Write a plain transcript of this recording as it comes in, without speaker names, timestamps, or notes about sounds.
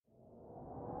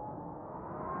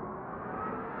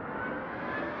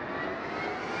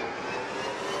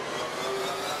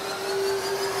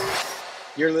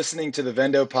You're listening to the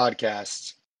Vendo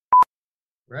Podcast.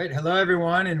 Right. Hello,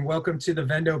 everyone, and welcome to the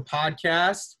Vendo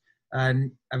Podcast.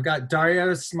 I've got Daria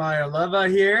Smailova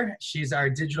here. She's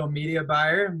our digital media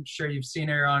buyer. I'm sure you've seen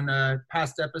her on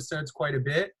past episodes quite a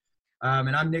bit.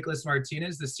 And I'm Nicholas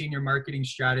Martinez, the senior marketing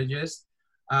strategist.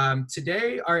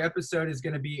 Today, our episode is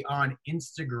going to be on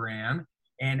Instagram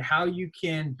and how you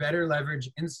can better leverage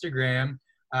Instagram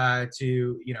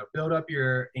to build up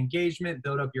your engagement,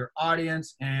 build up your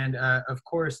audience, and of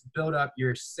course, build up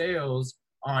your sales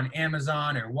on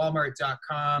Amazon or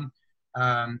Walmart.com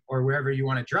or wherever you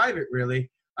want to drive it, really.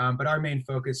 But our main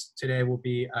focus today will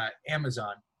be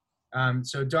Amazon.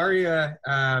 So Daria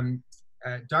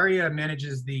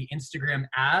manages the Instagram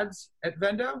ads at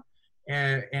Vendo,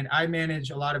 and I manage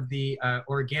a lot of the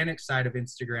organic side of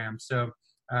Instagram. So,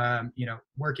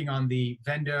 working on the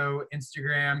Vendo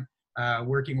Instagram,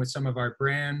 working with some of our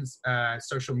brands,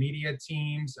 social media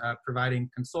teams, providing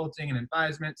consulting and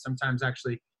advisement, sometimes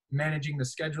actually managing the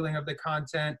scheduling of the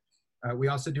content. We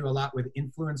also do a lot with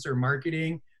influencer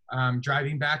marketing,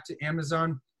 driving back to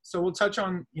Amazon. So we'll touch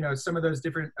on, some of those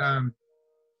different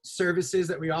services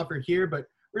that we offer here, but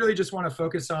really just want to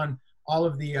focus on all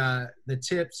of the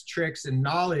tips, tricks, and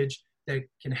knowledge that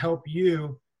can help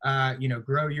you,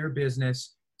 grow your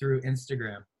business through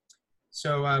Instagram.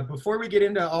 So before we get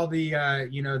into all the,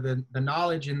 the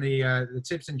knowledge and the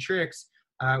tips and tricks,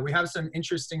 we have some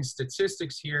interesting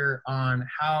statistics here on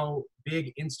how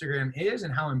big Instagram is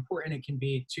and how important it can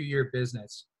be to your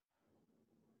business.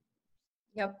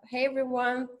 Yep. Hey,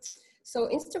 everyone. So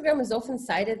Instagram is often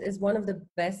cited as one of the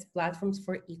best platforms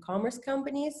for e-commerce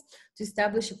companies to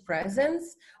establish a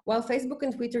presence. While Facebook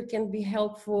and Twitter can be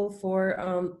helpful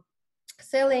for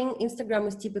selling, Instagram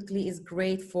is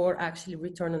great for actually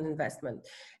return on investment.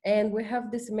 And we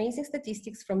have this amazing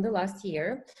statistics from the last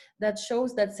year that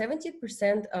shows that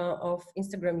 70% of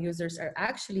Instagram users are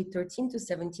actually 13 to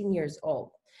 17 years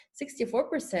old.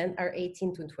 64% are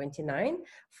 18 to 29,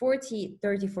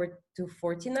 34 to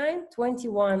 49,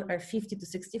 21 are 50 to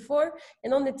 64,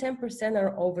 and only 10%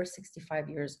 are over 65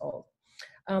 years old.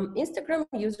 Instagram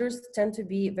users tend to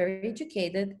be very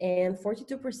educated, and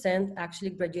 42% actually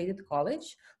graduated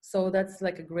college. So that's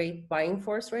like a great buying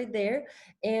force right there.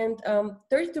 And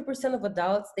 32% of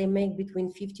adults, they make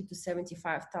between $50,000 to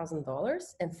 $75,000,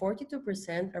 and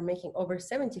 42% are making over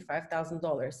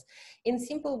 $75,000. In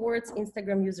simple words,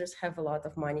 Instagram users have a lot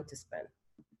of money to spend.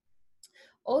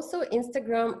 Also,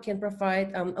 Instagram can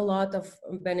provide a lot of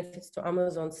benefits to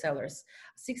Amazon sellers.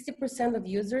 60% of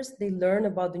users, they learn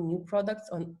about the new products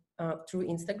through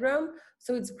Instagram.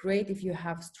 So it's great if you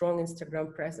have strong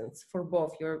Instagram presence for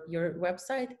both your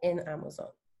website and Amazon.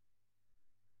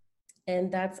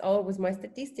 And that's all with my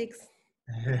statistics.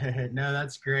 No,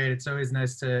 that's great. It's always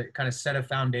nice to kind of set a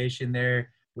foundation there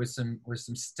with some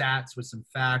stats, with some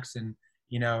facts, and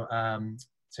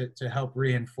to help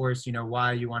reinforce,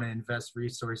 why you want to invest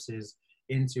resources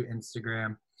into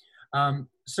Instagram.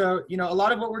 So, a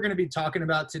lot of what we're going to be talking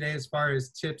about today as far as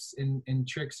tips and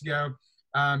tricks go,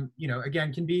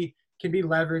 again, can be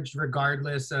leveraged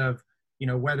regardless of,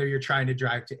 whether you're trying to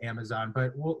drive to Amazon,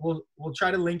 but we'll try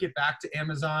to link it back to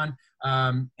Amazon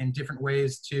and different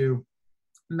ways to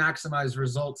maximize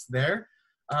results there.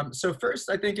 So first,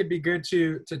 I think it'd be good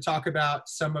to talk about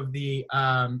some of the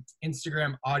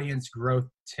Instagram audience growth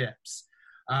tips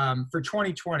for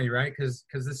 2020, right? Because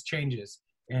this changes,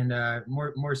 and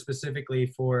more specifically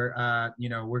for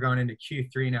we're going into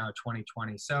Q3 now,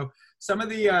 2020. So some of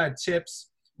the tips.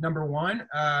 Number one,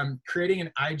 creating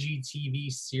an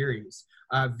IGTV series.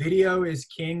 Video is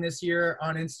king this year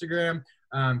on Instagram.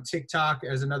 TikTok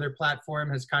as another platform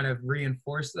has kind of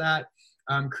reinforced that.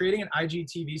 Creating an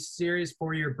IGTV series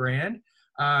for your brand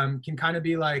can kind of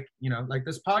be like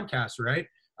this podcast, right?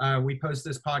 We post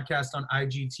this podcast on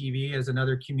IGTV as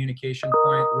another communication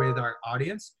point with our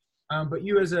audience. But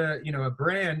you as a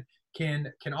brand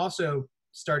can also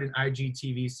start an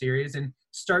IGTV series and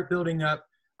start building up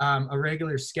a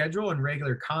regular schedule and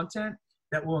regular content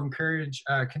that will encourage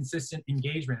consistent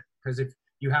engagement. Because if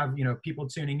you have people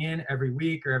tuning in every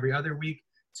week or every other week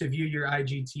to view your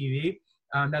IGTV,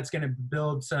 that's going to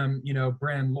build some,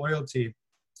 brand loyalty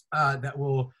that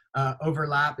will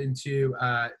overlap into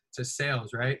to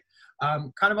sales, right?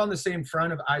 Kind of on the same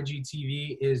front of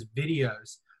IGTV is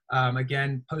videos.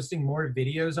 Again, posting more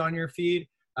videos on your feed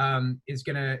is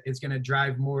gonna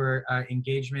drive more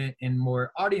engagement and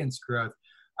more audience growth.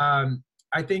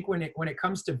 I think when it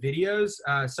comes to videos,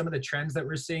 some of the trends that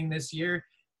we're seeing this year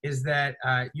is that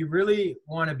you really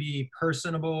want to be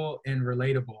personable and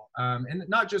relatable, and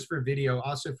not just for video,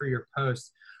 also for your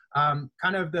posts.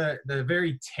 Kind of the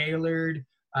very tailored,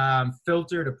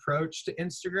 filtered approach to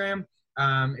Instagram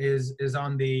is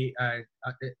on the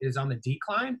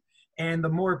decline, and the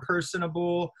more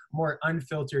personable, more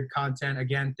unfiltered content,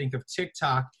 again, think of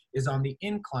TikTok, is on the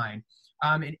incline.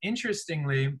 And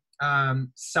interestingly,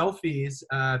 selfies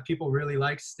people really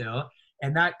like still,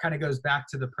 and that kind of goes back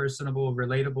to the personable,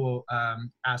 relatable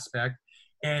aspect.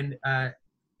 And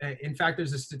in fact,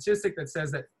 there's a statistic that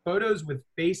says that photos with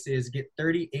faces get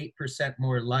 38%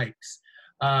 more likes.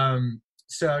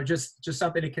 So just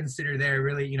something to consider there,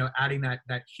 really, you know, adding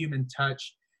that human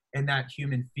touch and that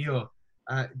human feel.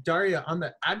 Daria, on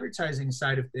the advertising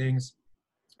side of things,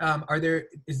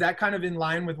 is that kind of in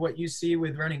line with what you see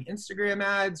with running Instagram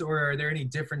ads, or are there any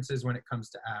differences when it comes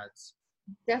to ads?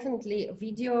 Definitely,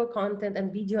 video content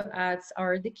and video ads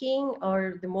are the king,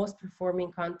 or the most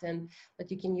performing content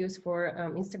that you can use for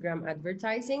Instagram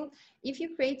advertising. If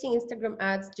you're creating Instagram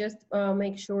ads, just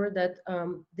make sure that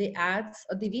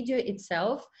the video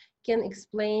itself can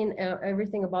explain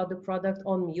everything about the product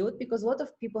on mute, because a lot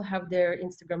of people have their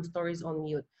Instagram stories on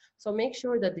mute. So make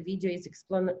sure that the video is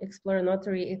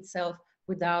explanatory itself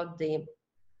without the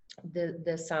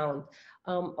sound.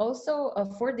 Also,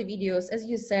 for the videos, as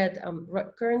you said,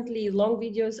 currently long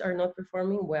videos are not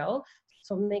performing well.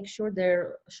 So make sure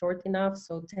they're short enough.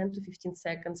 So 10 to 15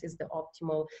 seconds is the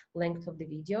optimal length of the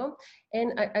video.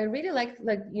 And I really like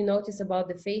you notice about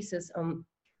the faces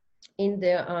in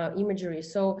the imagery.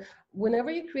 So whenever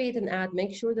you create an ad,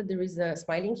 make sure that there is a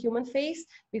smiling human face,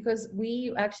 because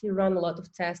we actually run a lot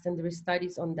of tests and there is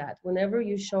studies on that. Whenever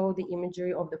you show the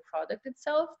imagery of the product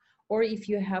itself, or if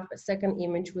you have a second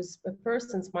image with a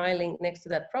person smiling next to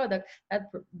that product,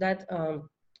 that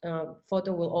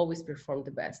photo will always perform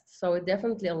the best. So it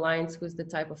definitely aligns with the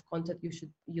type of content you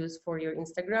should use for your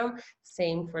Instagram.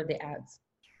 Same for the ads.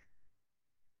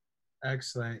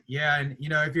 Excellent. Yeah. And, you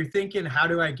know, if you're thinking, how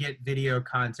do I get video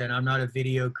content? I'm not a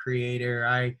video creator.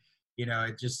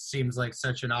 It just seems like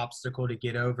such an obstacle to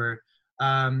get over.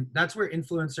 That's where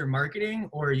influencer marketing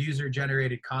or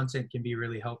user-generated content can be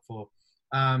really helpful.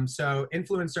 So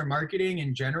influencer marketing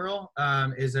in general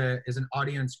is an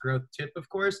audience growth tip, of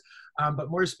course,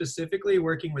 but more specifically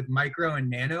working with micro and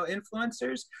nano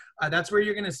influencers. That's where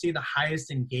you're going to see the highest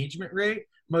engagement rate,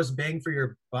 most bang for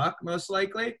your buck, most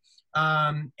likely.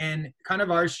 And kind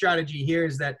of our strategy here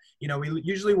is that, you know, we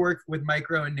usually work with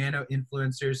micro and nano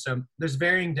influencers. So there's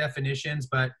varying definitions,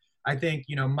 but I think,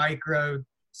 you know, micro,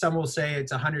 some will say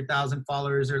it's 100,000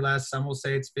 followers or less. Some will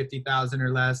say it's 50,000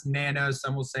 or less. Nano,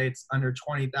 some will say it's under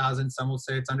 20,000. Some will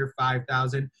say it's under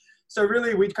 5,000. So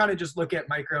really, we kind of just look at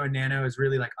micro and nano as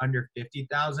really like under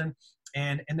 50,000.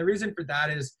 And the reason for that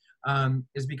is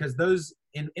because those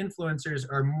influencers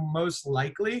are most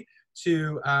likely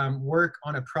to work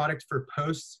on a product for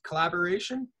post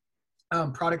collaboration.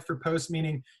 Product for post,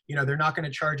 meaning, you know, they're not going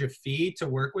to charge a fee to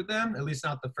work with them, at least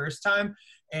not the first time.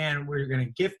 And we're going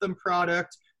to gift them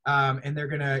product, and they're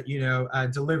going to, you know,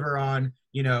 deliver on,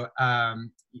 you know,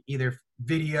 either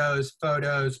videos,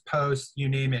 photos, posts, you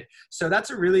name it. So that's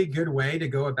a really good way to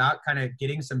go about kind of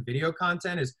getting some video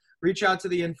content, is reach out to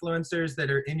the influencers that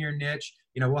are in your niche.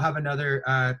 You know, we'll have another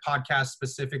podcast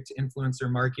specific to influencer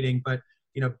marketing, but,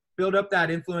 you know, build up that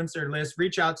influencer list,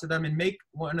 reach out to them, and make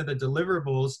one of the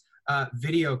deliverables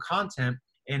video content.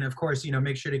 And of course, you know,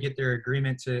 make sure to get their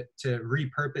agreement to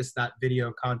repurpose that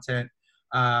video content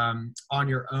on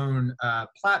your own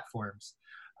platforms.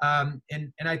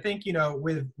 And I think, you know,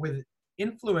 with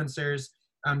influencers,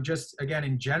 just again,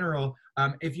 in general,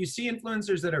 if you see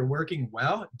influencers that are working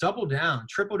well, double down,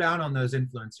 triple down on those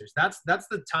influencers. That's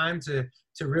the time to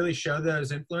really show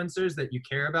those influencers that you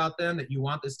care about them, that you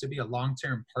want this to be a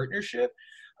long-term partnership.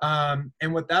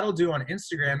 And what that'll do on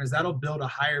Instagram is that'll build a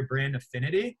higher brand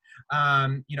affinity.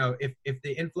 You know, if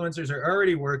the influencers are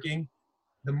already working,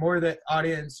 the more the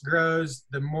audience grows,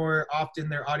 the more often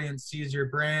their audience sees your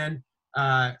brand,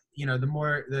 you know, the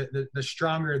more, the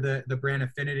stronger the brand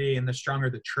affinity and the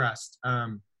stronger the trust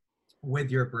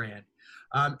with your brand.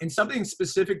 And something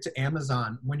specific to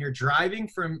Amazon, when you're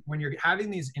having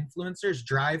these influencers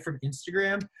drive from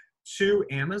Instagram to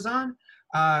Amazon,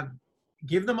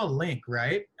 give them a link,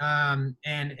 right? And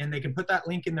they can put that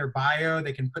link in their bio.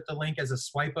 They can put the link as a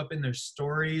swipe up in their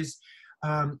stories,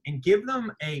 and give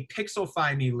them a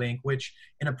Pixelfy Me link, which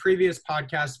in a previous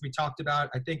podcast we talked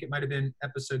about. I think it might have been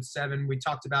episode 7. We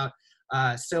talked about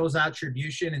sales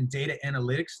attribution and data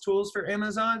analytics tools for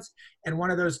Amazon's. And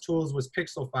one of those tools was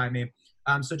Pixelfy Me.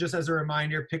 So just as a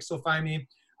reminder, Pixelfy Me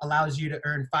allows you to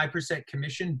earn 5%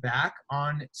 commission back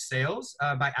on sales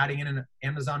by adding in an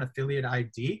Amazon affiliate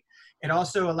ID. It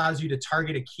also allows you to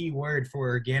target a keyword for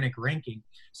organic ranking.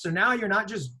 So now you're not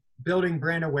just building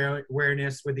brand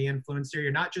awareness with the influencer.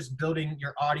 You're not just building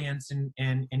your audience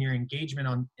and your engagement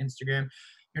on Instagram.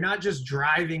 You're not just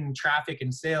driving traffic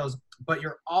and sales, but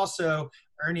you're also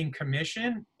earning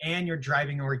commission and you're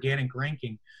driving organic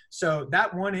ranking. So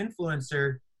that one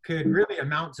influencer could really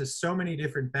amount to so many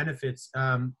different benefits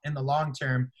in the long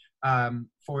term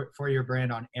for your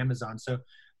brand on Amazon. So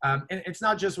and it's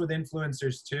not just with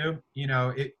influencers too. You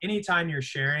know, anytime you're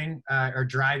sharing or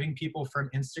driving people from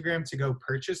Instagram to go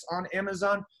purchase on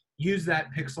Amazon, use that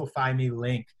Pixelfy Me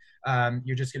link.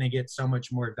 You're just going to get so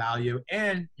much more value,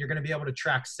 and you're going to be able to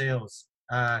track sales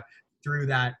through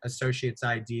that associate's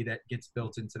ID that gets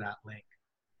built into that link.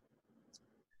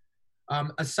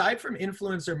 Aside from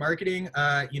influencer marketing,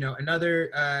 you know,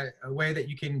 another way that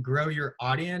you can grow your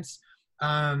audience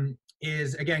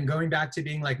is, again, going back to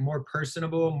being like more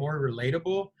personable, more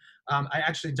relatable.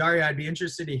 Daria, I'd be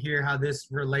interested to hear how this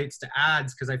relates to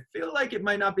ads, because I feel like it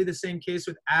might not be the same case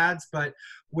with ads, but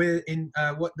what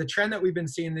the trend that we've been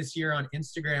seeing this year on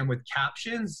Instagram with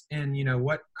captions and, you know,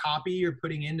 what copy you're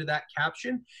putting into that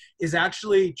caption is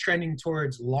actually trending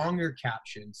towards longer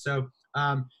captions. So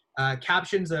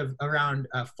captions of around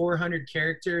 400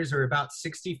 characters or about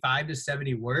 65 to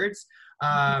 70 words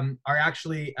are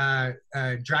actually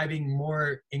driving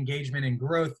more engagement and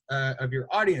growth of your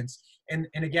audience. And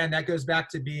again, that goes back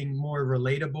to being more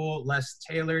relatable, less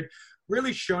tailored,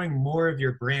 really showing more of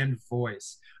your brand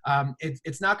voice.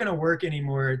 It's not going to work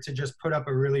anymore to just put up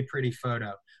a really pretty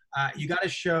photo. You got to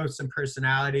show some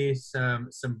personality, some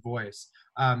voice.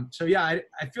 So yeah,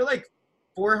 I feel like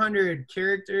 400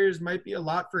 characters might be a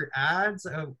lot for ads.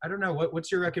 I don't know.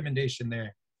 What's your recommendation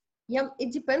there? Yeah,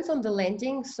 it depends on the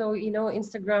landing. So, you know,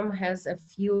 Instagram has a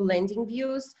few landing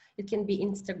views. It can be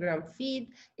Instagram feed,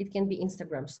 it can be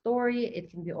Instagram story,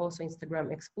 it can be also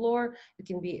Instagram explore, it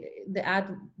can be, the ad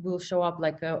will show up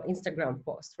like an Instagram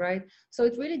post, right? So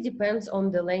it really depends on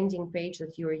the landing page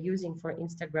that you are using for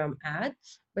Instagram ad.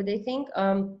 But I think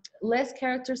less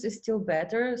characters is still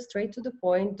better, straight to the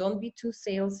point, don't be too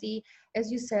salesy.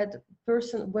 As you said,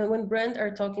 when brands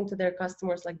are talking to their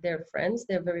customers like their friends,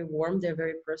 they're very warm, they're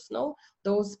very personal.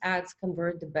 Those ads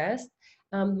convert the best.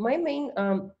 My main,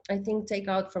 I think,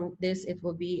 takeout from this, it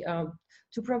will be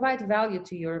to provide value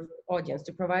to your audience,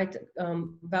 to provide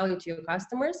value to your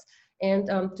customers, and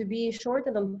to be short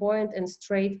and on point and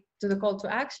straight to the call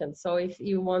to action. So if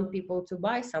you want people to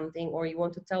buy something or you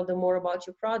want to tell them more about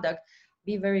your product,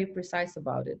 be very precise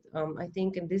about it. I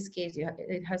think in this case,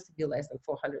 it has to be less than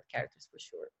 400 characters for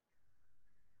sure.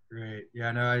 Great.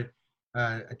 Yeah, no,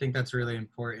 I think that's really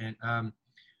important.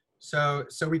 So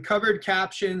we covered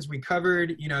captions, we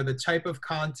covered, you know, the type of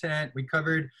content, we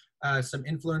covered some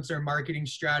influencer marketing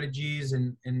strategies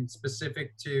and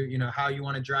specific to, you know, how you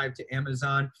want to drive to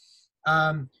Amazon.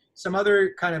 Some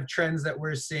other kind of trends that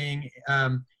we're seeing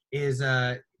is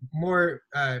more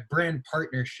brand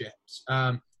partnerships.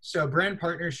 So brand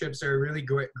partnerships are a really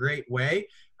great way,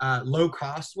 low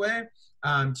cost way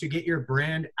to get your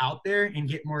brand out there and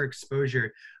get more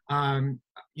exposure.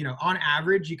 You know, on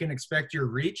average, you can expect your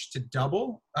reach to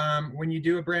double when you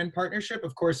do a brand partnership.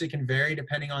 Of course, it can vary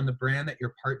depending on the brand that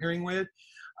you're partnering with.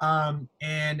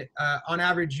 And on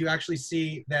average, you actually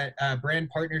see that brand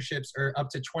partnerships are up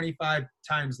to 25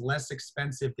 times less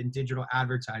expensive than digital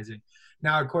advertising.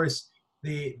 Now, of course,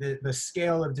 the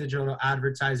scale of digital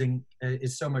advertising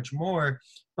is so much more,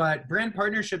 but brand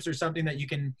partnerships are something that you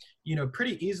can, you know,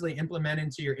 pretty easily implement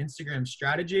into your Instagram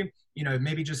strategy. You know,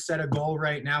 maybe just set a goal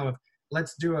right now of,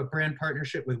 let's do a brand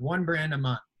partnership with one brand a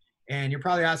month. And you're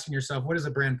probably asking yourself, what does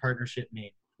a brand partnership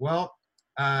mean? Well,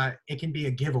 it can be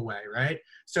a giveaway, right?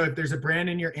 So if there's a brand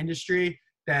in your industry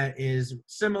that is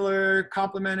similar,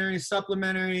 complementary,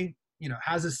 supplementary, you know,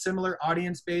 has a similar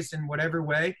audience base in whatever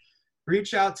way,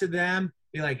 reach out to them,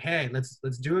 be like, hey, let's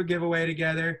do a giveaway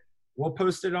together. We'll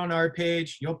post it on our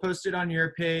page. You'll post it on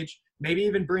your page. Maybe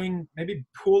even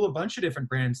pool a bunch of different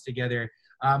brands together.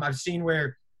 I've seen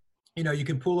where, you know, you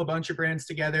can pool a bunch of brands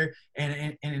together,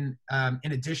 and in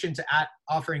addition to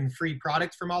offering free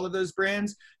product from all of those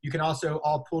brands, you can also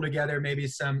all pull together maybe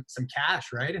some cash,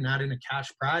 right? And add in a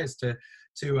cash prize to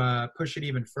push it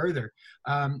even further.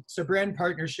 So brand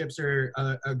partnerships are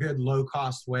a good low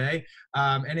cost way.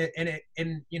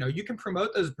 And you know, you can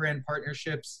promote those brand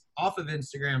partnerships off of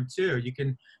Instagram too.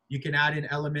 You can add in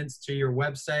elements to your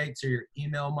website, to your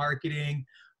email marketing.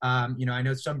 You know, I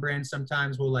know some brands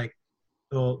sometimes will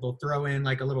they'll throw in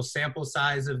like a little sample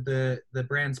size of the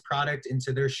brand's product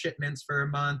into their shipments for a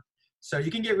month. So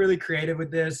you can get really creative with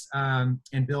this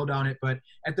and build on it. But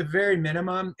at the very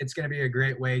minimum, it's going to be a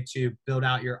great way to build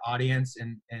out your audience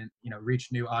and you know, reach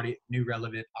new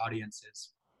relevant audiences.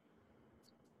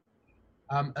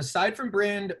 Aside from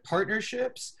brand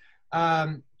partnerships,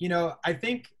 you know, I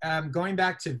think going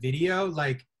back to video,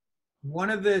 like one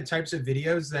of the types of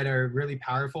videos that are really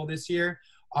powerful this year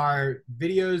are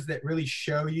videos that really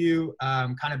show you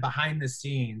kind of behind the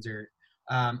scenes, or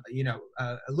you know,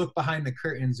 a look behind the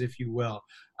curtains, if you will.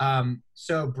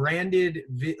 So branded,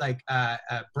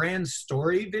 brand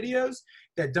story videos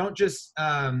that don't just,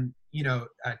 you know,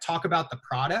 talk about the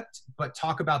product, but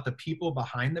talk about the people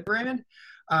behind the brand.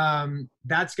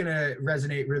 That's going to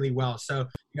resonate really well. So,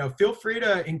 you know, feel free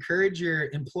to encourage your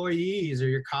employees or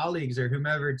your colleagues or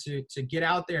whomever to get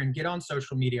out there and get on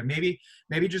social media. Maybe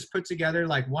just put together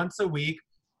like once a week,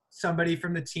 somebody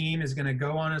from the team is going to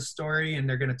go on a story and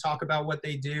they're going to talk about what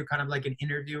they do, kind of like an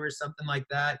interview or something like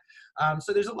that.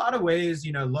 So there's a lot of ways,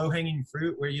 you know, low hanging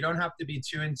fruit where you don't have to be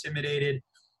too intimidated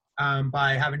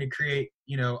by having to create,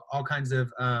 you know, all kinds of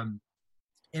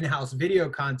in-house video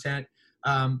content,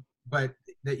 but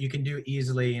that you can do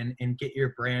easily and get your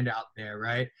brand out there,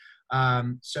 right?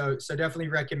 So definitely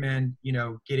recommend, you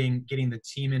know, getting the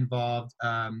team involved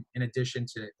in addition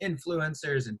to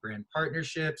influencers and brand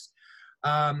partnerships.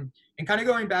 And kind of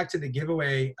going back to the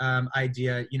giveaway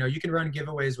idea, you know, you can run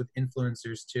giveaways with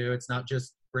influencers too. It's not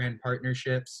just brand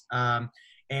partnerships.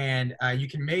 And you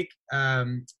can make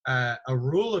a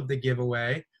rule of the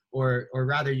giveaway, or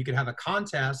rather you could have a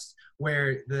contest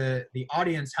where the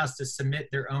audience has to submit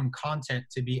their own content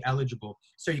to be eligible.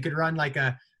 So you could run like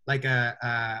a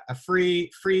free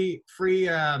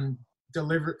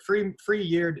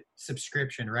year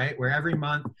subscription, right? Where every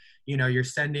month, you know, you're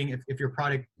sending, if your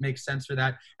product makes sense for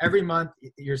that, every month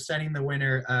you're sending the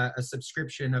winner a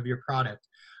subscription of your product,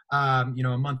 you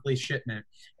know, a monthly shipment.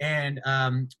 And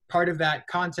part of that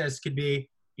contest could be,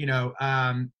 you know,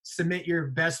 submit your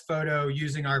best photo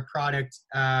using our product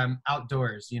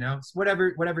outdoors, you know, so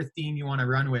whatever theme you want to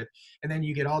run with. And then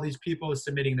you get all these people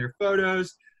submitting their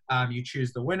photos. You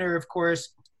choose the winner, of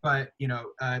course, but, you know,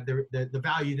 the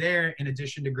value there, in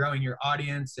addition to growing your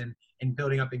audience and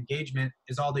building up engagement,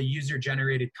 is all the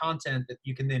user-generated content that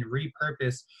you can then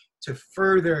repurpose to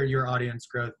further your audience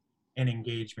growth and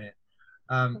engagement.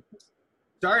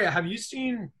 Daria, have you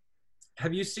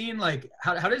seen like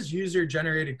how does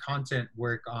user-generated content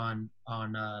work on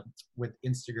with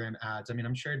Instagram ads? I mean,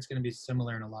 I'm sure it's going to be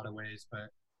similar in a lot of ways, but.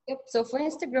 Yep. So for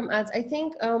Instagram ads, I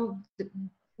think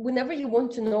whenever you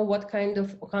want to know what kind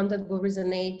of content will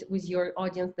resonate with your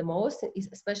audience the most,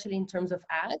 especially in terms of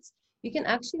ads, you can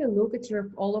actually look at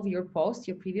all of your posts,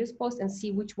 your previous posts, and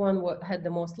see which one had the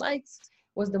most likes,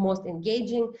 was the most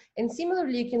engaging. And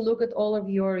similarly, you can look at all of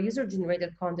your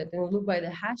user-generated content and look by the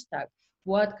hashtag.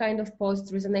 What kind of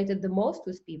posts resonated the most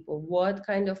with people? What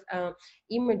kind of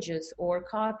images or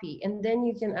copy? And then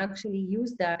you can actually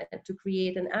use that to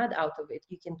create an ad out of it.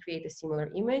 You can create a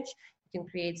similar image, you can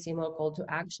create similar call to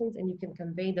actions, and you can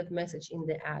convey that message in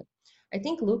the ad. I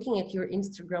think looking at your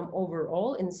Instagram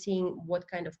overall and seeing what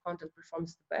kind of content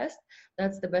performs the best,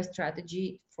 that's the best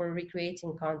strategy for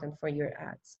recreating content for your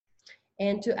ads.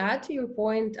 And to add to your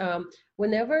point,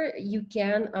 whenever you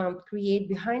can create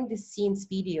behind the scenes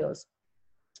videos,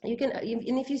 you can,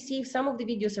 and if you see some of the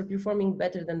videos are performing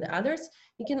better than the others,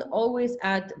 you can always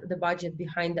add the budget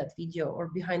behind that video or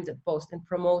behind the post and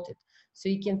promote it. So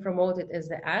you can promote it as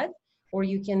the ad, or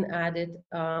you can add it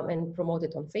and promote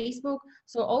it on Facebook.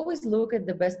 So always look at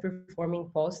the best performing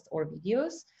posts or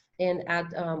videos and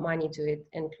add money to it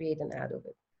and create an ad of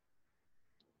it.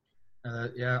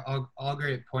 Yeah, all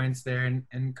great points there.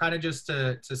 And kind of just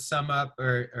to sum up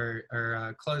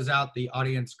or close out the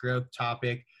audience growth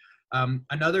topic,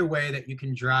 another way that you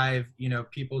can drive, you know,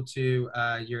 people to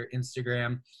your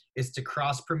Instagram is to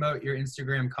cross promote your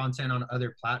Instagram content on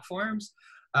other platforms.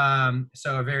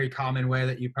 So a very common way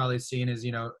that you've probably seen is,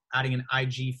 you know, adding an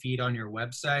IG feed on your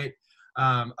website.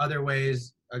 Other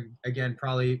ways, again,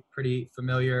 probably pretty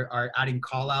familiar, are adding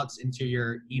call outs into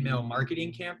your email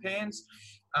marketing campaigns.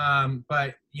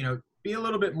 But, you know, be a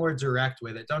little bit more direct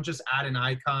with it. Don't just add an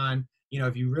icon. You know,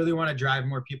 if you really want to drive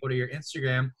more people to your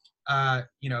Instagram,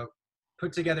 you know,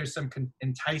 put together some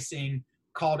enticing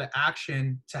call to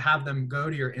action to have them go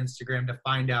to your Instagram to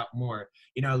find out more.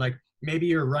 You know, like maybe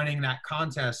you're running that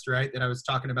contest, right, that I was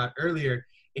talking about earlier,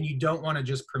 and you don't want to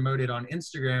just promote it on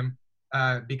Instagram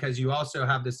because you also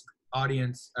have this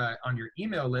audience on your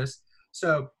email list.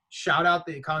 So shout out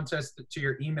the contest to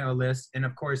your email list, and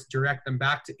of course direct them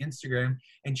back to Instagram.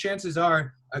 And chances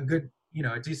are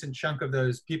a decent chunk of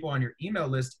those people on your email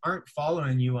list aren't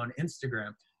following you on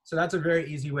Instagram. So that's a very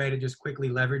easy way to just quickly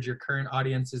leverage your current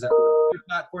audiences at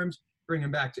platforms, bring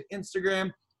them back to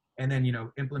Instagram, and then, you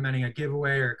know, implementing a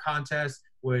giveaway or a contest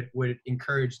would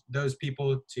encourage those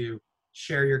people to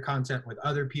share your content with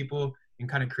other people,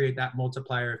 kind of create that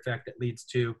multiplier effect that leads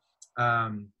to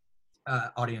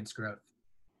audience growth.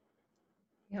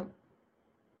 Yep.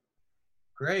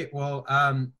 Great. Well,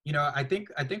 I think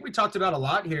we talked about a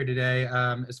lot here today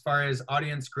as far as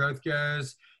audience growth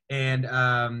goes, and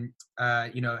how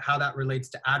that relates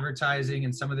to advertising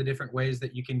and some of the different ways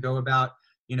that you can go about,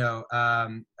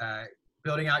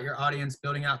 building out your audience,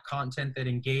 building out content that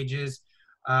engages.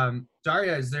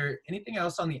 Daria, is there anything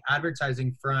else on the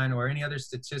advertising front or any other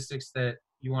statistics that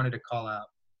you wanted to call out?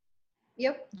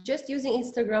 Yep, just using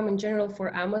Instagram in general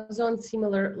for Amazon,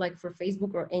 similar like for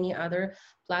Facebook or any other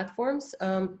platforms.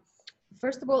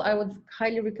 First of all, I would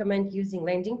highly recommend using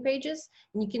landing pages,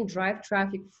 and you can drive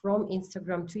traffic from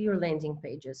Instagram to your landing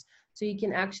pages. So you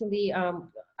can actually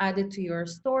add it to your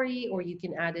story, or you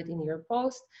can add it in your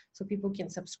post so people can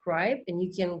subscribe, and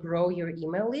you can grow your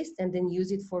email list and then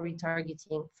use it for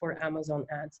retargeting for Amazon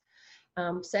ads.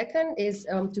 Second is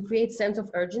to create sense of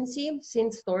urgency.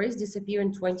 Since stories disappear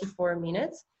in 24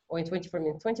 minutes or in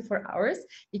 24 hours,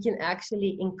 you can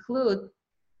actually include,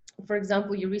 for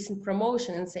example, your recent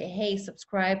promotion and say, hey,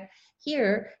 subscribe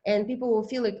here, and people will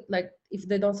feel like if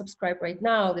they don't subscribe right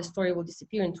now, the story will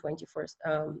disappear in 24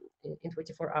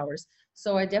 hours.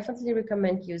 So I definitely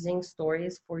recommend using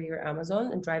stories for your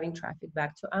Amazon and driving traffic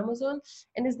back to Amazon.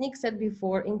 And as Nick said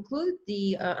before, include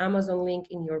the Amazon link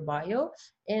in your bio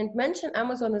and mention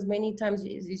Amazon as many times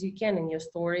as you can in your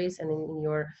stories and in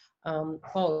your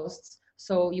posts,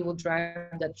 so you will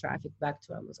drive that traffic back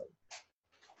to Amazon.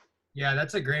 Yeah,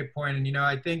 that's a great point. And,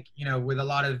 I think, with a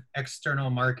lot of external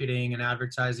marketing and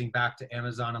advertising back to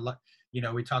Amazon, a lot,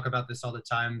 we talk about this all the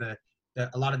time,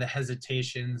 a lot of the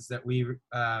hesitations that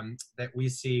we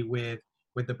see with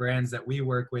the brands that we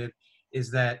work with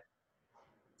is that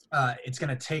it's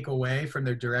going to take away from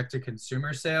their direct to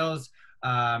consumer sales,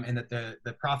 and that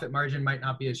the profit margin might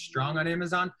not be as strong on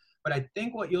Amazon. But I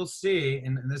think what you'll see,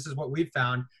 and this is what we've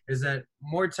found, is that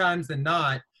more times than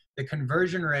not, the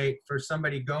conversion rate for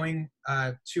somebody going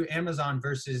to Amazon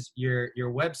versus your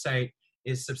website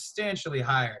is substantially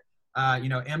higher.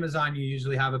 Amazon, you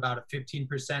usually have about a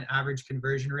 15% average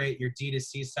conversion rate. Your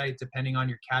D2C site, depending on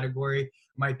your category,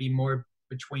 might be more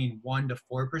between 1 to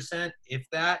 4%, if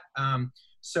that.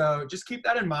 So just keep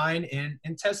that in mind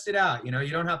and test it out. You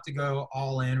don't have to go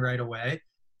all in right away.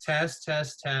 Test.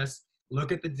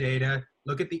 Look at the data.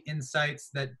 Look at the insights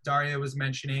that Daria was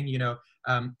mentioning.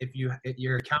 If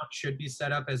your account should be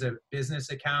set up as a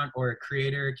business account or a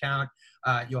creator account,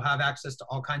 you'll have access to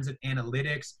all kinds of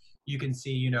analytics. You can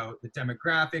see, the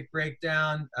demographic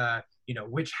breakdown,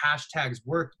 which hashtags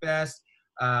worked best,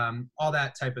 all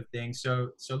that type of thing. So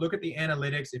look at the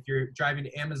analytics. If you're driving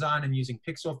to Amazon and using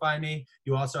Pixelfy Me,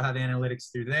 you also have analytics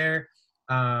through there.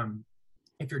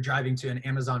 If you're driving to an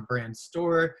Amazon brand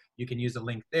store, you can use a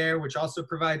link there, which also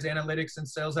provides analytics and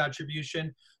sales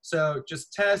attribution. So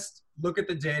just test, look at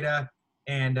the data,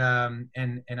 and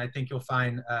I think you'll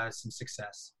find some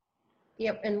success.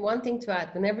 Yep, and one thing to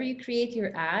add, whenever you create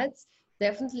your ads,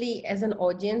 definitely as an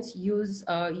audience, use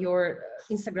your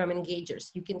Instagram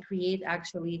engagers. You can create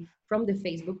actually from the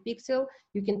Facebook pixel,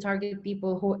 you can target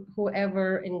people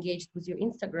whoever engaged with your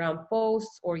Instagram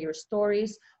posts or your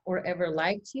stories or ever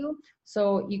liked you.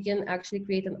 So you can actually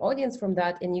create an audience from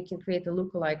that, and you can create a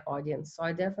lookalike audience. So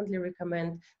I definitely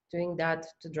recommend doing that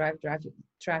to drive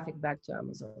traffic back to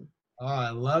Amazon. Oh, I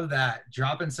love that.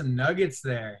 Dropping some nuggets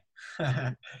there.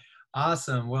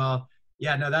 Awesome. Well,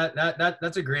 yeah, no,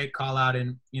 that's a great call out.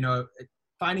 And,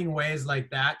 finding ways like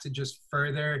that to just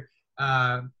further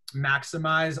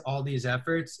maximize all these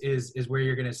efforts is where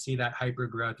you're going to see that hyper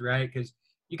growth, right? Because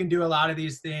you can do a lot of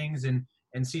these things and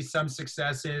see some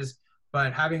successes,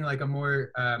 but having like a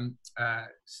more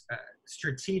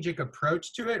strategic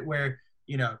approach to it where,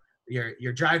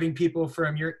 you're driving people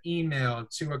from your email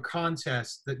to a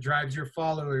contest that drives your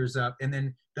followers up. And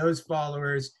then those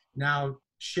followers now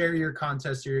share your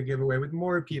contest or your giveaway with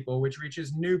more people, which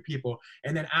reaches new people.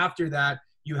 And then after that,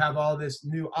 you have all this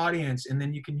new audience, and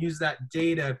then you can use that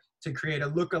data to create a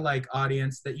lookalike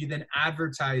audience that you then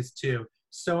advertise to,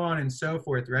 so on and so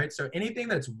forth, right? So anything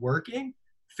that's working,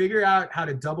 figure out how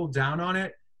to double down on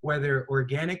it, whether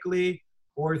organically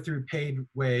or through paid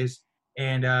ways.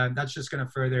 And that's just going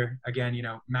to further, again,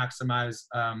 maximize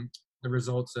the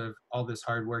results of all this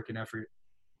hard work and effort.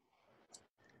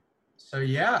 So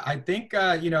yeah, I think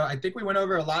we went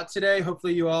over a lot today.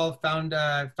 Hopefully you all found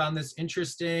this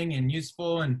interesting and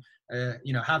useful, and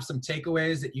have some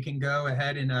takeaways that you can go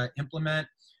ahead and implement.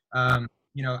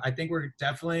 I think we're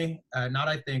definitely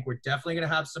we're definitely going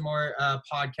to have some more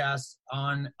podcasts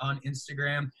on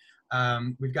Instagram.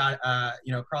 We've got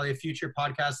probably a future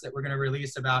podcast that we're going to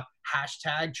release about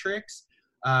hashtag tricks.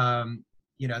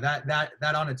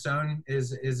 that on its own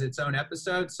is its own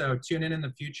episode. So tune in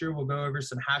the future. We'll go over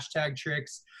some hashtag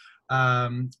tricks,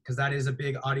 because that is a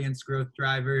big audience growth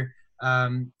driver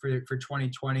for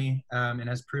 2020, and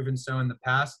has proven so in the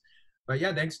past. But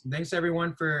yeah, thanks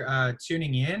everyone for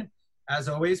tuning in. As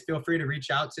always, feel free to reach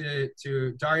out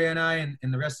to Daria and I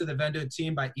and the rest of the Vendo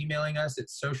team by emailing us at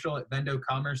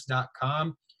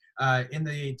social@vendocommerce.com. In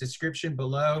the description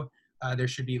below, there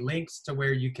should be links to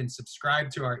where you can subscribe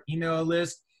to our email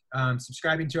list.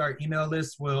 Subscribing to our email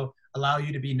list will allow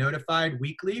you to be notified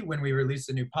weekly when we release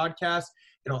a new podcast.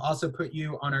 It'll also put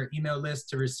you on our email list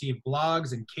to receive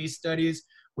blogs and case studies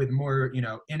with more,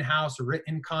 in-house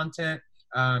written content,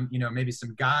 maybe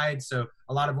some guides. So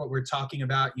a lot of what we're talking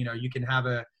about, you can have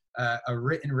a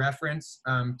written reference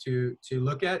to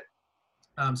look at.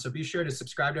 So be sure to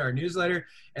subscribe to our newsletter,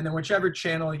 and then whichever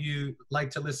channel you like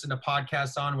to listen to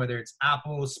podcasts on, whether it's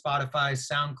Apple, Spotify,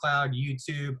 SoundCloud,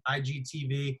 YouTube,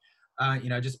 IGTV,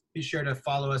 just be sure to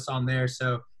follow us on there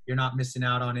so you're not missing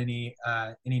out on any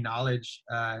knowledge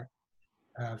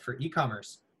for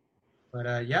e-commerce.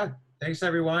 But yeah, thanks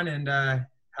everyone, and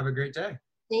have a great day.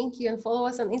 Thank you, and follow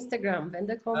us on Instagram,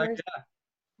 Vendo Commerce. Yeah.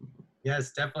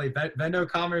 Yes, definitely. Vendo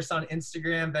Commerce on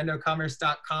Instagram,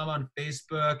 vendocommerce.com on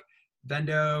Facebook,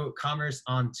 Vendo Commerce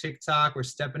on TikTok. We're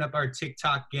stepping up our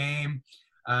TikTok game.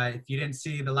 If you didn't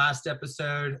see the last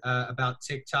episode about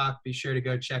TikTok, be sure to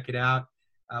go check it out.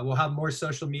 We'll have more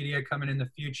social media coming in the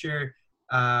future.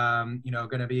 Going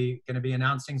to be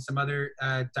announcing some other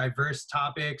diverse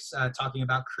topics, talking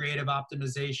about creative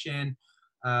optimization.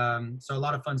 So a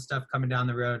lot of fun stuff coming down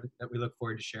the road that we look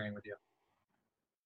forward to sharing with you.